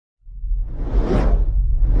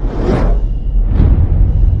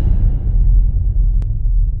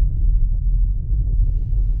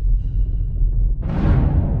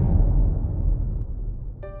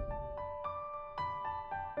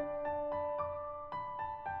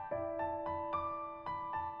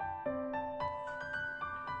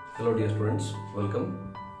Hello dear students,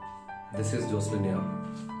 welcome. This is Jocelyn here.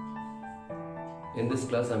 In this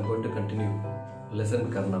class I am going to continue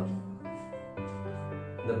lesson Karna.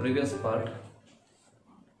 In the previous part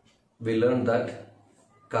we learned that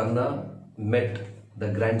Karna met the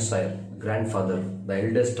grandfather, the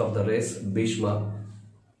eldest of the race, Bhishma,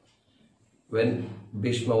 when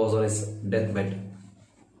Bhishma was on his deathbed.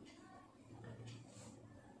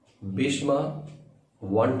 Bhishma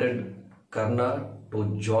wanted Karna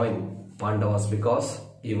to join Pandavas because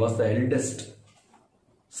he was the eldest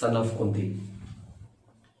son of Kunti.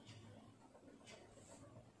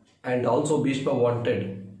 And also Bhishma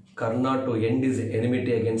wanted Karna to end his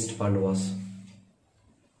enmity against Pandavas.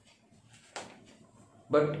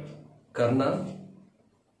 But Karna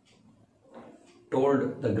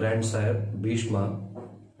told the grandsire Bhishma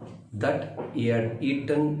that he had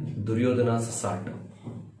eaten Duryodhana's salt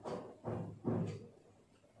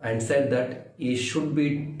and said that he should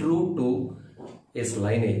be true to his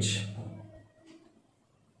lineage.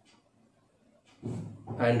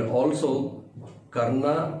 And also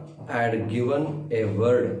Karna had given a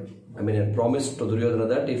promise to Duryodhana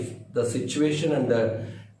that if the situation and the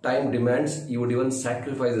time demands, he would even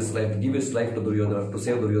sacrifice his life, give his life to Duryodhana, to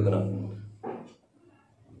save Duryodhana.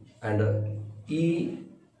 And he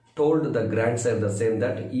told the grandsire the same,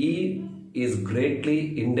 that he is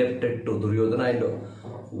greatly indebted to Duryodhana and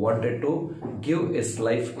wanted to give his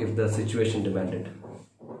life if the situation demanded.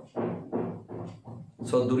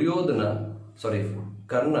 So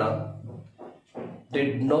Karna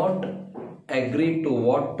did not agree to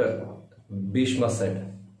what Bhishma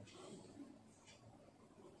said.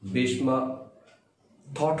 Bhishma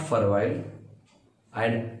thought for a while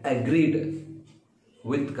and agreed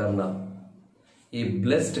with Karna. He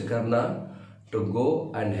blessed Karna to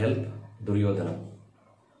go and help Duryodhana.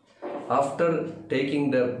 After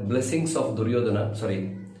taking the blessings of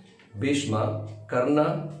Bhishma,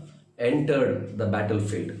 Karna entered the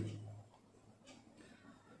battlefield.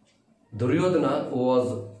 Duryodhana, who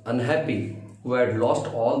was unhappy, who had lost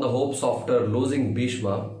all the hopes after losing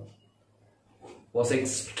Bhishma, was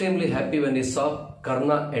extremely happy when he saw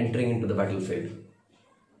Karna entering into the battlefield.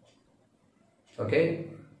 Okay,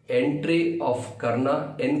 entry of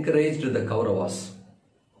Karna encouraged the Kauravas.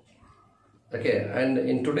 Okay, and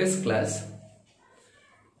in today's class,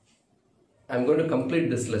 I am going to complete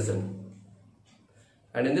this lesson.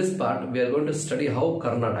 And in this part, we are going to study how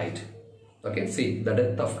Karna died. Okay, see the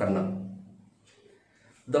death of Karna.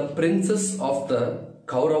 The princes of the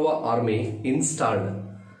Kaurava army installed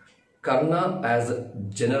Karna as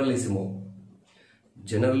generalissimo.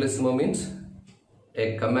 Generalissimo means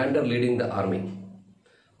a commander leading the army,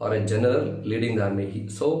 or a general leading the army.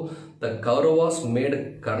 So the Kauravas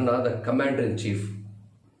made Karna the commander-in-chief,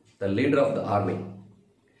 the leader of the army.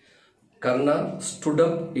 Karna stood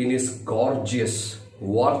up in his gorgeous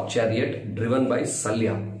war chariot driven by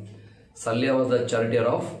Salya. Salya was the charioteer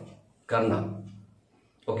of Karna.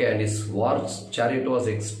 Okay, and his war chariot was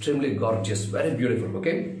extremely gorgeous, very beautiful.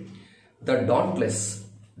 Okay, the dauntless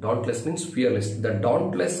means fearless. The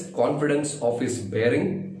dauntless confidence of his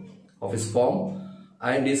bearing, of his form,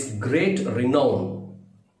 and his great renown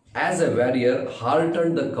as a warrior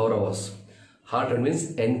heartened the Kauravas. Heartened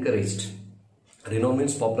means encouraged. Renown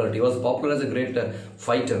means popularity. He was popular as a great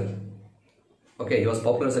fighter. Okay, he was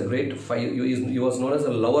popular as a great fighter. He was known as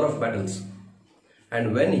a lover of battles.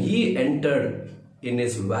 And when he entered in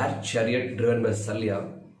his war chariot driven by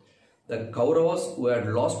Salya, the Kauravas, who had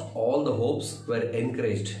lost all the hopes, were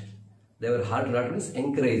encouraged. They were heartened, means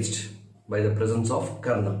encouraged by the presence of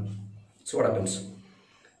Karna. So what happens?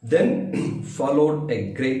 Then followed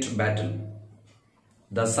a great battle.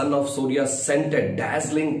 The son of Surya sent a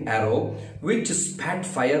dazzling arrow which spat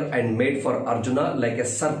fire and made for Arjuna like a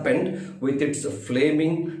serpent with its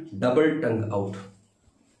flaming double tongue out.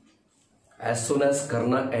 As soon as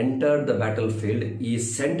Karna entered the battlefield, he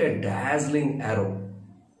sent a dazzling arrow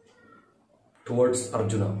towards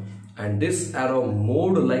Arjuna, and this arrow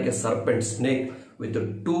moved like a serpent snake with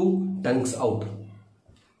two tongues out,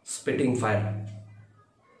 spitting fire.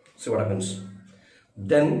 See what happens.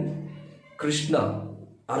 Then Krishna,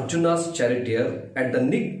 Arjuna's charioteer, at the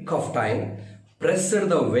nick of time, pressed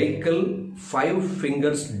the vehicle 5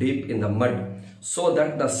 fingers deep in the mud, so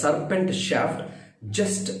that the serpent shaft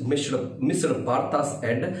just missed Partha's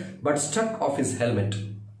head but struck off his helmet.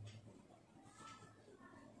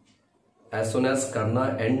 As soon as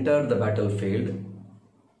Karna entered the battlefield,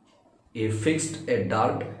 he fixed a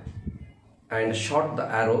dart and shot the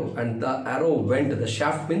arrow, and the arrow went, the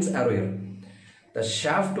shaft means arrow here. The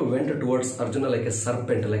shaft went towards Arjuna like a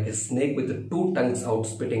serpent, like a snake with 2 tongues out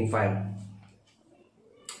spitting fire.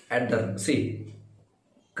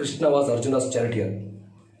 Krishna was Arjuna's charioteer.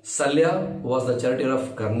 Salya was the charioteer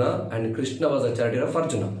of Karna and Krishna was the charioteer of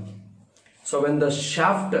Arjuna. So when the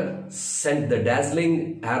shaft sent, the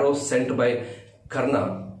dazzling arrow sent by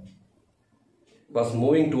Karna was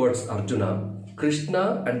moving towards Arjuna,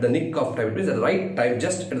 Krishna at the nick of time, it means at the right time,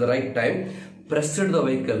 just at the right time, pressed the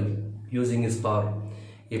vehicle using his power.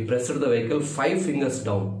 He pressed the vehicle 5 fingers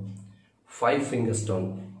down. 5 fingers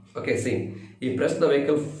down. Okay, see. He pressed the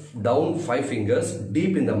vehicle down 5 fingers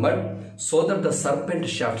deep in the mud so that the serpent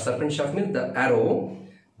shaft means the arrow,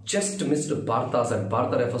 just missed Partha's, and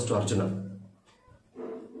Partha refers to Arjuna.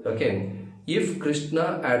 Okay, if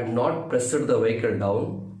Krishna had not pressed the vehicle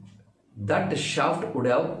down, that shaft would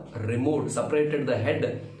have removed, separated the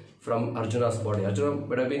head from Arjuna's body. Arjuna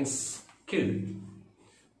would have been killed.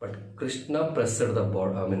 But Krishna pressed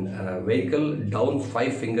the vehicle down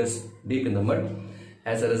 5 fingers deep in the mud.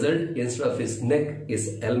 As a result, instead of his neck,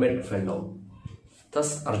 his helmet fell down.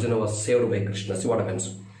 Thus, Arjuna was saved by Krishna. See what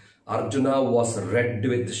happens. Arjuna was red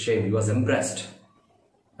with shame. He was embarrassed.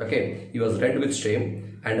 Okay, he was red with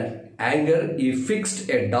shame and anger. He fixed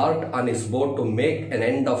a dart on his bow to make an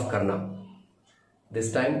end of Karna.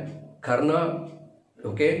 This time, Karna,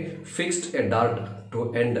 okay, fixed a dart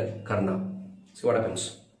to end Karna. See what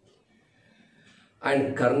happens.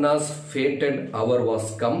 And Karna's fated hour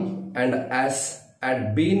was come, and as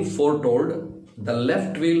had been foretold, the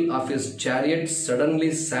left wheel of his chariot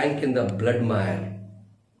suddenly sank in the blood mire.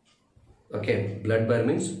 Okay, blood mire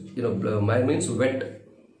means, mire means wet.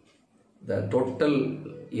 The total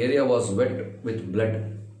area was wet with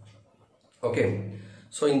blood. Okay,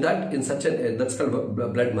 so that's called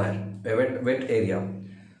blood mire, a wet area.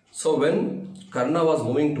 So when Karna was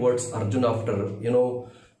moving towards Arjuna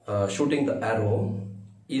after, shooting the arrow,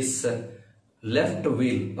 his left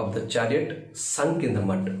wheel of the chariot sunk in the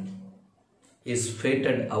mud. His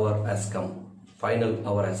fated hour has come. Final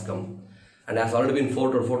hour has come. And has already been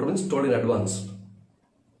foretold. Foretold means told in advance.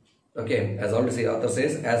 Okay, as already the author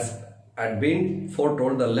says, as had been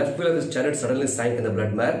foretold, the left wheel of his chariot suddenly sank in the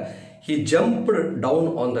blood mire. He jumped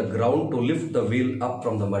down on the ground to lift the wheel up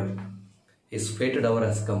from the mud. His fated hour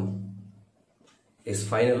has come. His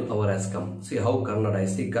final hour has come. See how Karna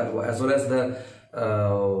dies. See, as well as the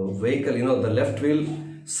vehicle, the left wheel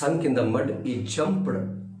sunk in the mud, he jumped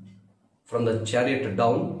from the chariot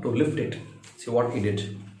down to lift it. See what he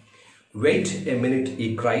did. Wait a minute,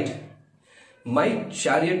 he cried. My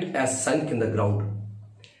chariot has sunk in the ground.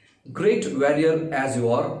 Great warrior as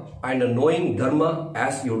you are, and knowing dharma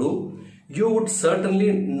as you do, you would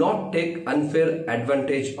certainly not take unfair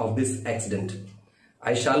advantage of this accident.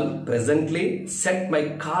 I shall presently set my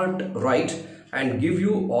cart right and give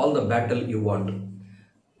you all the battle you want.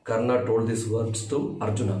 Karna told these words to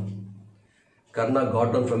Arjuna. Karna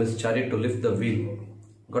got down from his chariot to lift the wheel.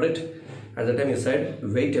 Got it? At the time he said,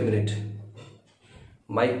 wait a minute.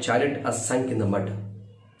 My chariot has sunk in the mud.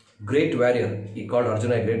 Great warrior. He called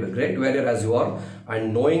Arjuna a great warrior as you are,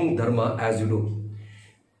 and knowing dharma as you do.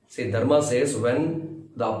 See, dharma says when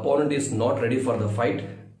the opponent is not ready for the fight,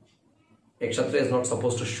 a Kshatriya is not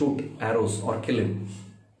supposed to shoot arrows or kill him.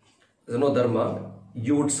 There is no dharma.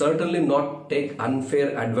 You would certainly not take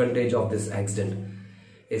unfair advantage of this accident.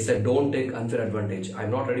 He said, don't take unfair advantage. I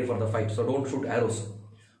am not ready for the fight, so don't shoot arrows.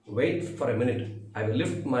 Wait for a minute. I will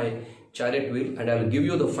lift my chariot wheel and I will give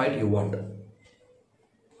you the fight you want.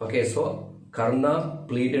 Okay, so Karna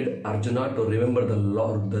pleaded Arjuna to remember the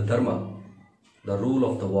law, the dharma, the rule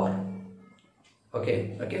of the war.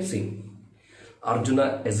 Okay, see.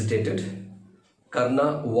 Arjuna hesitated.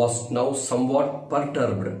 Karna was now somewhat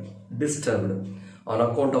perturbed, disturbed on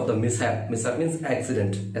account of the mishap. Mishap means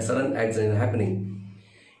accident, a sudden accident happening.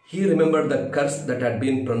 He remembered the curse that had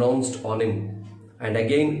been pronounced on him and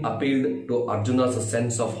again appealed to Arjuna's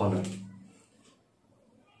sense of honor.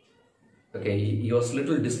 Okay, he was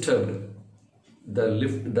little disturbed.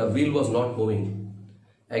 The wheel was not moving.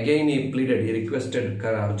 Again he pleaded, he requested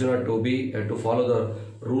Arjuna to follow the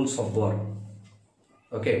rules of war.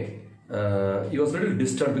 Okay, he was little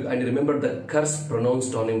disturbed and he remembered the curse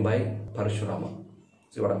pronounced on him by Parashurama.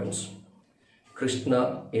 See what happens.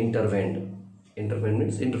 Krishna intervened. Intervened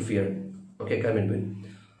means interfered. Okay, come in between.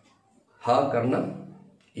 Ha Karna,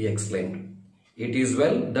 he exclaimed. It is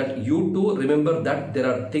well that you too remember that there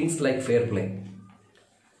are things like fair play.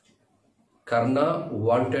 Karna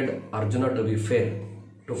wanted Arjuna to be fair,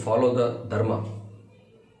 to follow the dharma.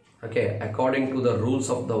 Okay, according to the rules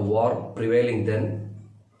of the war prevailing then,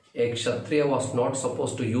 a Kshatriya was not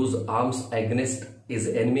supposed to use arms against his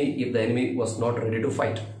enemy if the enemy was not ready to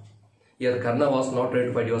fight. Here Karna was not ready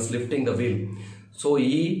to fight, he was lifting the wheel. So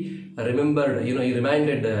he remembered, he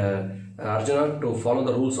reminded Arjuna to follow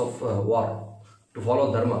the rules of war. to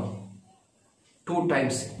follow dharma. 2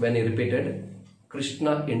 times when he repeated,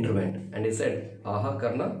 Krishna intervened and he said, aha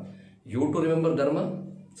Karna, you to remember dharma?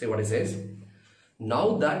 See what he says.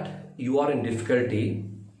 Now that you are in difficulty,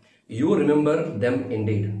 you remember them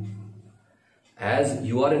indeed. As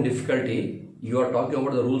you are in difficulty, you are talking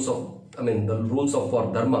about the rules of, the rules of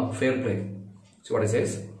for dharma, fair play. See what he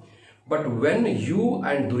says. But when you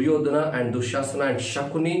and Duryodhana and Dushasana and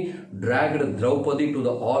Shakuni dragged Draupadi to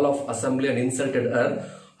the hall of assembly and insulted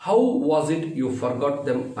her, how was it you forgot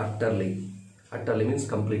them utterly? Utterly means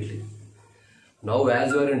completely. Now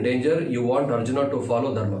as you are in danger, you want Arjuna to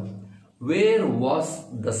follow dharma. Where was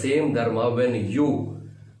the same dharma when you,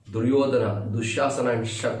 Duryodhana, Dushasana and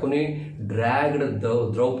Shakuni dragged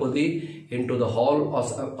Draupadi into the hall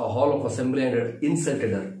of assembly and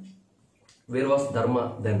insulted her? Where was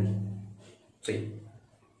dharma then? See,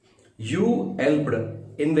 you helped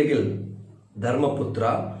inveigle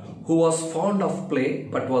Dharmaputra, who was fond of play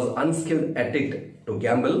but was unskilled at it, to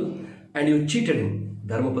gamble, and you cheated him.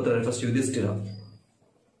 Dharmaputra refers to Yudhishthira.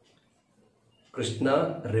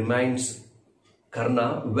 Krishna reminds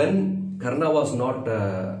Karna when Karna was not,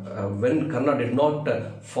 when Karna did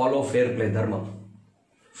not follow fair play dharma.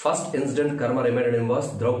 First incident Karna reminded him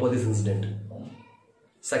was Draupadi's incident.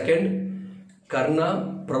 Second,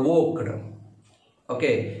 Karna provoked.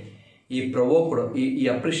 Okay, he provoked, he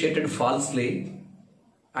appreciated falsely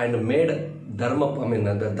and made the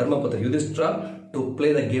Dharmaputra Yudhishthira to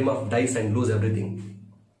play the game of dice and lose everything.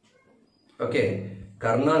 Okay,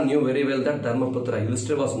 Karna knew very well that Dharmaputra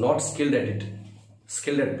Yudhishthira was not skilled at it,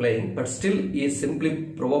 skilled at playing, but still he simply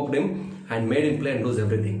provoked him and made him play and lose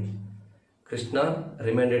everything. Krishna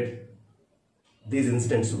reminded these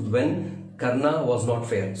incidents when Karna was not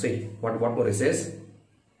fair. See what more he says.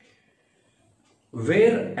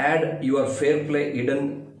 Where had your fair play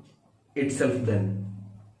hidden itself then?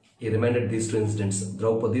 He reminded these 2 incidents,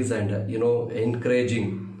 Draupadi's and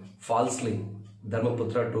encouraging falsely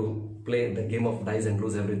Dharmaputra to play the game of dice and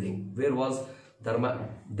lose everything. Where was dharma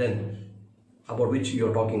then, about which you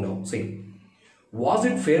are talking now? See, was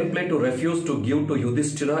it fair play to refuse to give to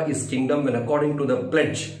Yudhishthira his kingdom when, according to the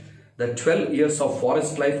pledge, the 12 years of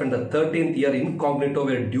forest life and the 13th year incognito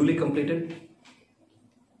were duly completed?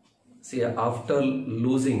 See, after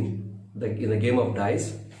losing in the game of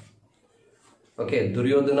dice, okay,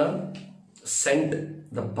 Duryodhana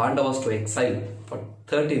sent the Pandavas to exile for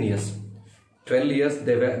 13 years. 12 years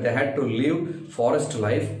they had to live forest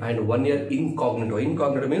life and 1 year incognito.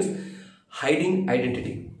 Incognito means hiding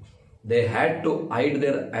identity. They had to hide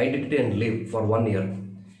their identity and live for 1 year.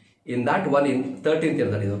 In that 13th year,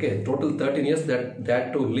 that is, okay, total 13 years that they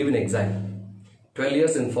had to live in exile. 12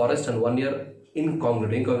 years in forest and 1 year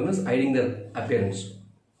incognito. Incognito means hiding their appearance.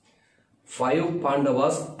 5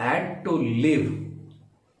 Pandavas had to live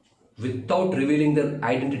without revealing their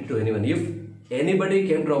identity to anyone. If anybody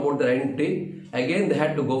came to know about their identity, again they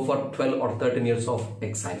had to go for 12 or 13 years of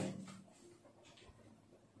exile.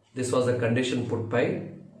 This was the condition put by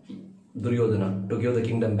Duryodhana to give the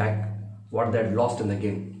kingdom back, what they had lost in the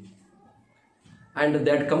game. And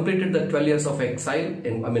they had completed the 12 years of exile,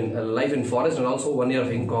 life in forest, and also 1 year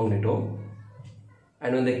of incognito.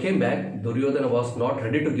 And when they came back, Duryodhana was not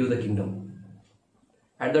ready to give the kingdom.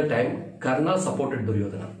 At that time, Karna supported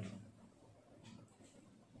Duryodhana.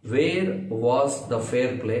 Where was the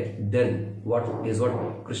fair play then? What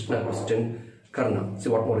Krishna questioned Karna. See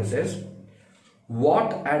what more he says.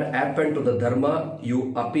 What had happened to the dharma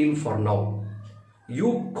you appeal for now?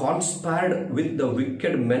 You conspired with the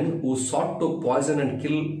wicked men who sought to poison and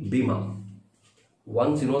kill Bhima.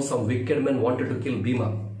 Once, some wicked men wanted to kill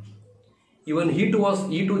Bhima. Even he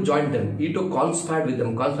too joined them. He too conspired with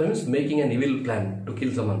them. Conspire means making an evil plan to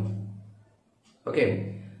kill someone.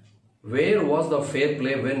 Okay. Where was the fair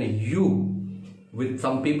play when you, with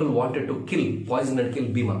some people, wanted to poison and kill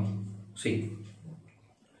Bhima? See.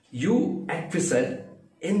 You acquiesced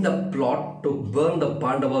in the plot to burn the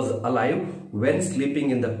Pandavas alive when sleeping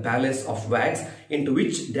in the palace of wax into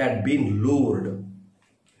which they had been lured.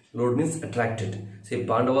 Lured means attracted. See,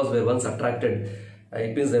 Pandavas were once attracted.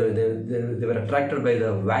 It means they were attracted by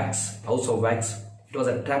the wax, house of wax. It was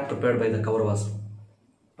a trap prepared by the Kauravas.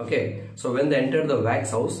 Okay, so when they entered the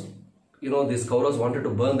wax house, these Kauravas wanted to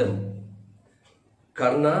burn them.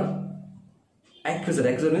 Karna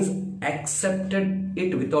acquiesced means accepted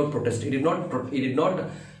it without protest. He did not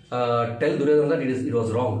tell Duryodhana that it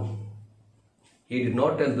was wrong. He did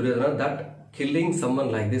not tell Duryodhana that killing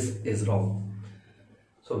someone like this is wrong.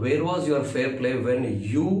 So where was your fair play when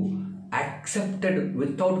you accepted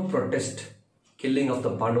without protest killing of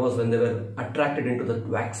the Pandavas when they were attracted into the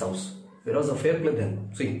wax house? Where was the fair play then?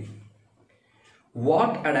 See,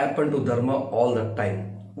 What had happened to Dharma all that time?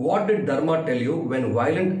 What did Dharma tell you when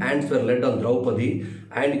violent ants were led on Draupadi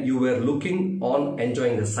and you were looking on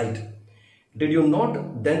enjoying the sight? Did you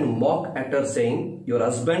not then mock at her saying, your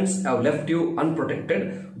husbands have left you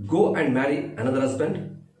unprotected, go and marry another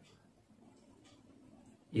husband?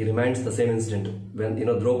 He reminds the same incident when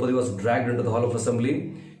Draupadi was dragged into the hall of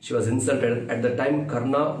assembly. She was insulted. At the time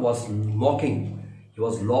Karna was mocking. He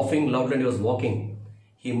was laughing loudly and he was mocking.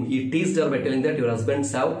 He teased her by telling that your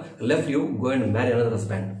husbands have left you, go and marry another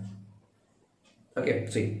husband. Okay,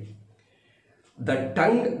 see. The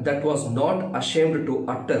tongue that was not ashamed to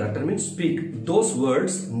utter means speak, those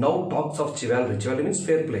words now talks of chivalry. Chivalry means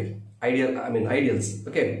fair play, ideals.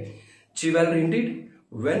 Okay, chivalry indeed.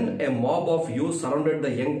 When a mob of you surrounded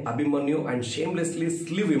the young Abhimanyu and shamelessly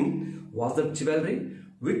slew him, was that chivalry?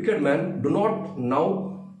 Wicked man, do not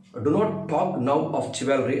talk now of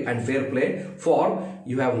chivalry and fair play, for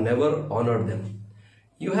you have never honored them.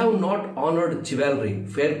 You have not honored chivalry,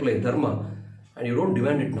 fair play, dharma, and you don't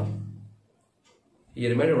demand it now. He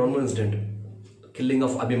reminded one more incident, killing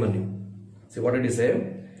of Abhimanyu. See, what did he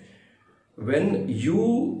say? When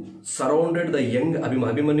you surrounded the young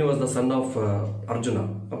Abhimanyu was the son of Arjuna.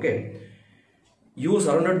 Okay, you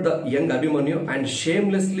surrounded the young Abhimanyu and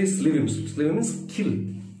shamelessly slew him. Slew him means kill.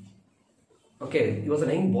 Okay, he was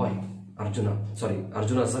a young boy, Arjuna's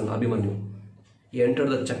son Abhimanyu. He entered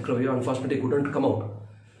the Chakravyuha, unfortunately he couldn't come out.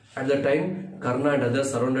 At that time, Karna and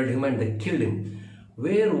others surrounded him and they killed him.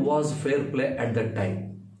 Where was fair play at that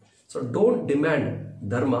time? So don't demand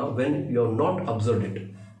dharma when you have not observed it,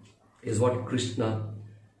 is what Krishna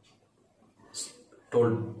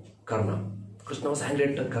told Karna. Krishna was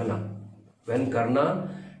angry at Karna. When Karna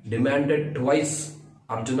demanded twice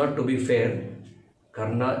Arjuna to be fair,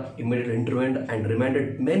 Karna immediately intervened and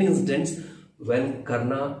reminded many incidents when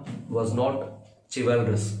Karna was not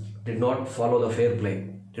chivalrous, did not follow the fair play,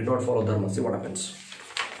 did not follow dharma. See what happens.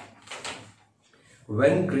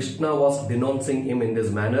 When Krishna was denouncing him in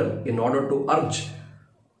this manner in order to urge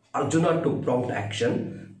Arjuna to prompt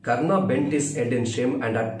action, Karna bent his head in shame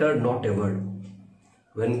and uttered not a word.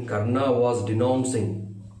 When Karna was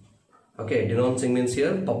denouncing, okay, denouncing means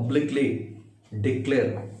here publicly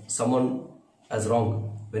declare someone as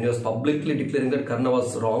wrong. When he was publicly declaring that Karna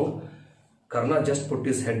was wrong, Karna just put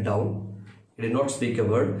his head down. He did not speak a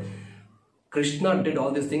word. Krishna did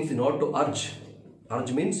all these things in order to urge.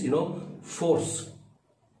 Urge means, force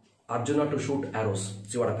Arjuna to shoot arrows.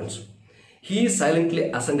 See what happens. He silently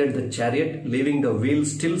ascended the chariot, leaving the wheel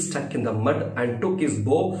still stuck in the mud, and took his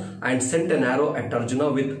bow and sent an arrow at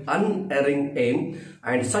Arjuna with unerring aim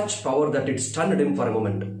and such power that it stunned him for a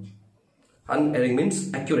moment. Unerring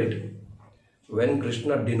means accurate. When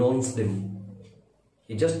Krishna denounced him,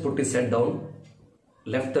 he just put his head down,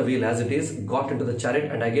 left the wheel as it is, got into the chariot,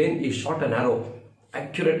 and again he shot an arrow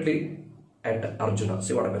accurately at Arjuna.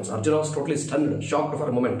 See what happens. Arjuna was totally stunned, shocked for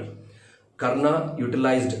a moment. Karna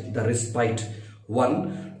utilized the respite,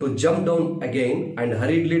 one, to jump down again and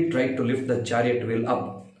hurriedly tried to lift the chariot wheel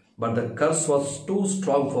up. But the curse was too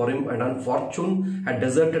strong for him and unfortune had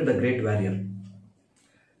deserted the great warrior.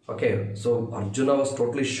 Okay, so Arjuna was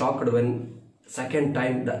totally shocked when second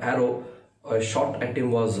time the arrow shot at him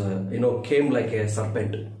was, came like a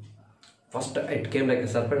serpent. First it came like a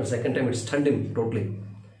serpent, second time it stunned him totally.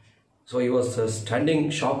 So he was standing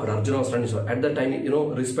shocked, Arjuna was standing shocked. At that time,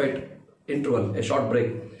 respite interval, a short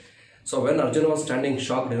break. So when Arjuna was standing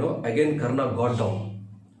shocked, again Karna got down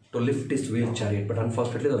to lift his wheel chariot. But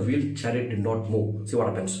unfortunately the wheel chariot did not move. See what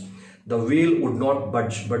happens. The wheel would not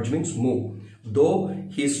budge. Budge means move. Though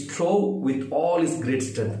he strove with all his great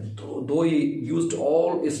strength, though he used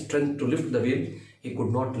all his strength to lift the wheel, he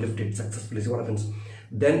could not lift it successfully. See what happens.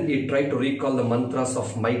 Then he tried to recall the mantras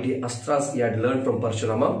of mighty astras he had learned from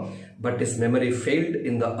Parshurama, but his memory failed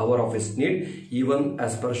in the hour of his need, even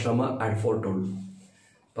as Parshurama had foretold.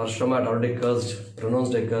 Parshurama had already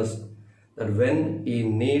pronounced a curse, that when he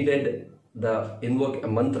needed the invoke a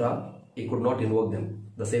mantra, he could not invoke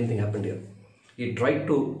them. The same thing happened here. He tried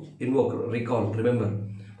to invoke, recall, remember.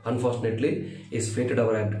 Unfortunately, his fated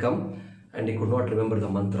hour had come and he could not remember the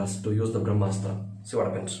mantras to use the Brahmastra. See what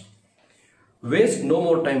happens. Waste no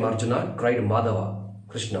more time, Arjuna, cried Madhava,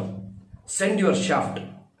 Krishna. Send your shaft.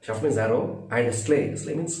 Shaft means arrow, and slay.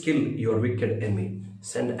 Slay means kill your wicked enemy.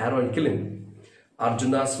 Send arrow and kill him.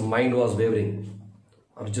 Arjuna's mind was wavering.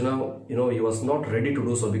 Arjuna, he was not ready to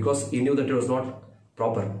do so because he knew that it was not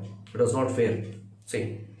proper. It was not fair.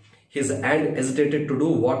 See, his hand hesitated to do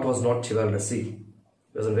what was not chivalrous. See,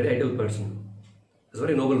 he was a very ideal person. He was a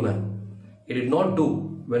very noble man. He did not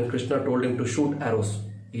do when Krishna told him to shoot arrows.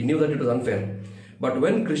 He knew that it was unfair. But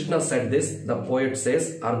when Krishna said this, the poet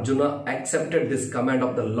says, Arjuna accepted this command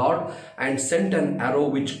of the Lord and sent an arrow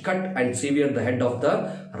which cut and severed the head of the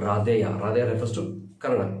Radheya. Radheya refers to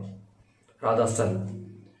Karna, Radha's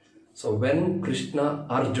son. So when Krishna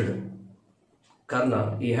urged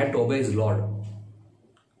Karna, he had to obey his Lord.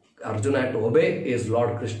 Arjuna had to obey his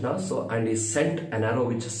Lord Krishna, and he sent an arrow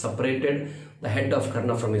which separated the head of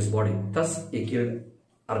Karna from his body. Thus he killed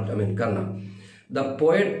Karna. The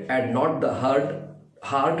poet had not the heart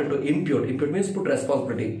to impute means put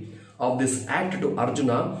responsibility of this act to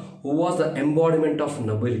Arjuna, who was the embodiment of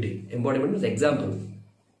nobility. Embodiment is example.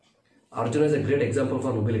 Arjuna is a great example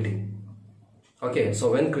for nobility. Okay,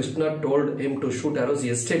 so when Krishna told him to shoot arrows, he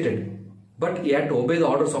hesitated, but he had to obey the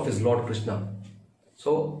orders of his Lord Krishna.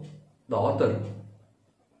 So the author,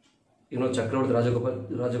 Chakravarti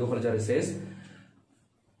Rajagopalachari says,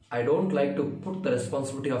 I don't like to put the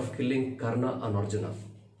responsibility of killing Karna on Arjuna.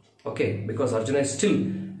 Okay, because Arjuna is still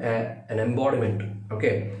an embodiment.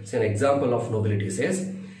 Okay, it's an example of nobility. He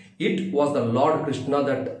says, it was the Lord Krishna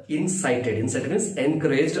that incited means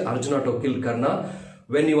encouraged Arjuna to kill Karna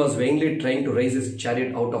when he was vainly trying to raise his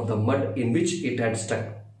chariot out of the mud in which it had stuck.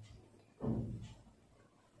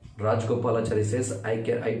 Rajagopalachari says, I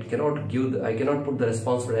cannot put the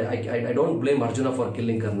responsibility. I don't blame Arjuna for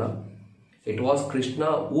killing Karna. It was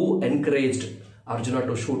Krishna who encouraged Arjuna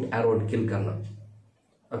to shoot arrow and kill Karna.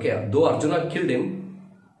 Okay, though Arjuna killed him,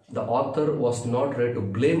 the author was not ready to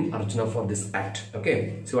blame Arjuna for this act.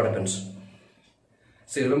 Okay, see what happens.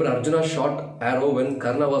 See, remember Arjuna shot arrow when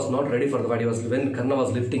Karna was not ready for the fight. When Karna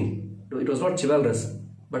was lifting. It was not chivalrous,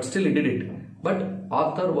 but still he did it. But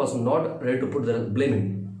author was not ready to put the blame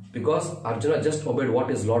in, because Arjuna just obeyed what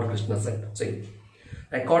his Lord Krishna said. See,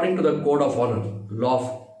 according to the code of honor, law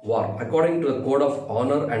of war, according to the code of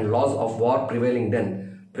honor and laws of war prevailing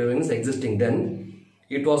means existing then,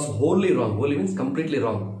 it was wholly wrong. Wholly means completely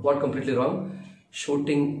wrong. What completely wrong?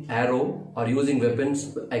 Shooting arrow or using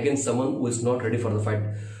weapons against someone who is not ready for the fight.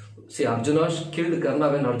 See, Arjuna killed Karna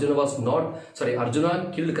when Arjuna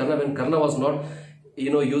killed Karna when Karna was not,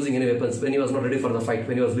 using any weapons, when he was not ready for the fight,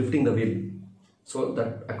 when he was lifting the wheel. So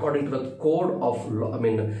that according to the code of law,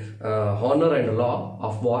 honor and law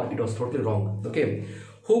of war, it was totally wrong. Okay,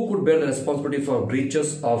 who could bear the responsibility for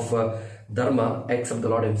breaches of dharma except the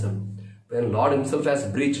Lord himself? When Lord himself has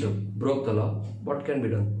broke the law, what can be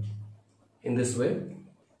done? In this way,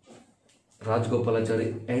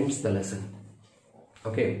 Rajagopalachari ends the lesson.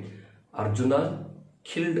 Okay, Arjuna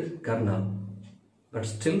killed Karna, but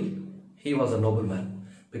still he was a nobleman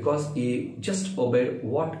because he just obeyed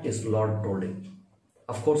what his Lord told him.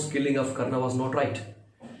 Of course, killing of Karna was not right,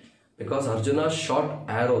 because Arjuna shot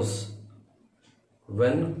arrows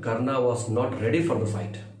when Karna was not ready for the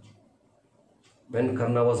fight, when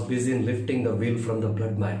Karna was busy in lifting the wheel from the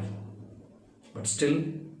blood mire. But still,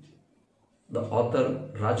 the author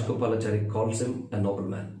Rajagopalachari calls him a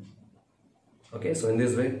nobleman. Okay, so in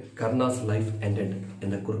this way, Karna's life ended in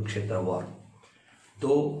the Kurukshetra war.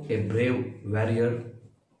 Though a brave warrior,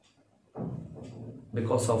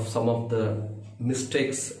 because of some of the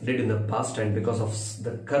mistakes did in the past and because of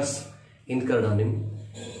the curse incurred on him,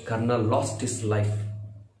 Karna lost his life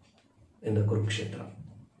in the Kurukshetra.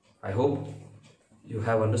 I hope you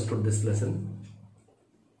have understood this lesson.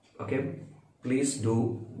 Okay, please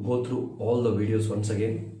do go through all the videos once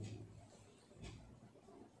again.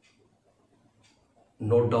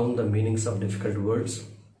 Note down the meanings of difficult words.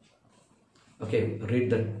 Okay, read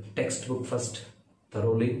the textbook first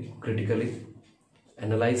thoroughly, critically.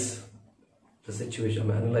 Analyze the situation,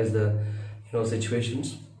 analyze the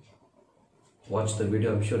situations. Watch the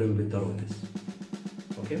video, I'm sure you will be thorough with this.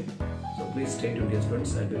 Okay, so please stay tuned, dear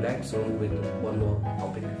students. I'll be back soon with one more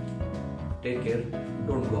topic. Take care,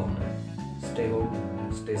 don't go out. Stay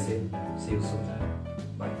home, stay safe. See you soon.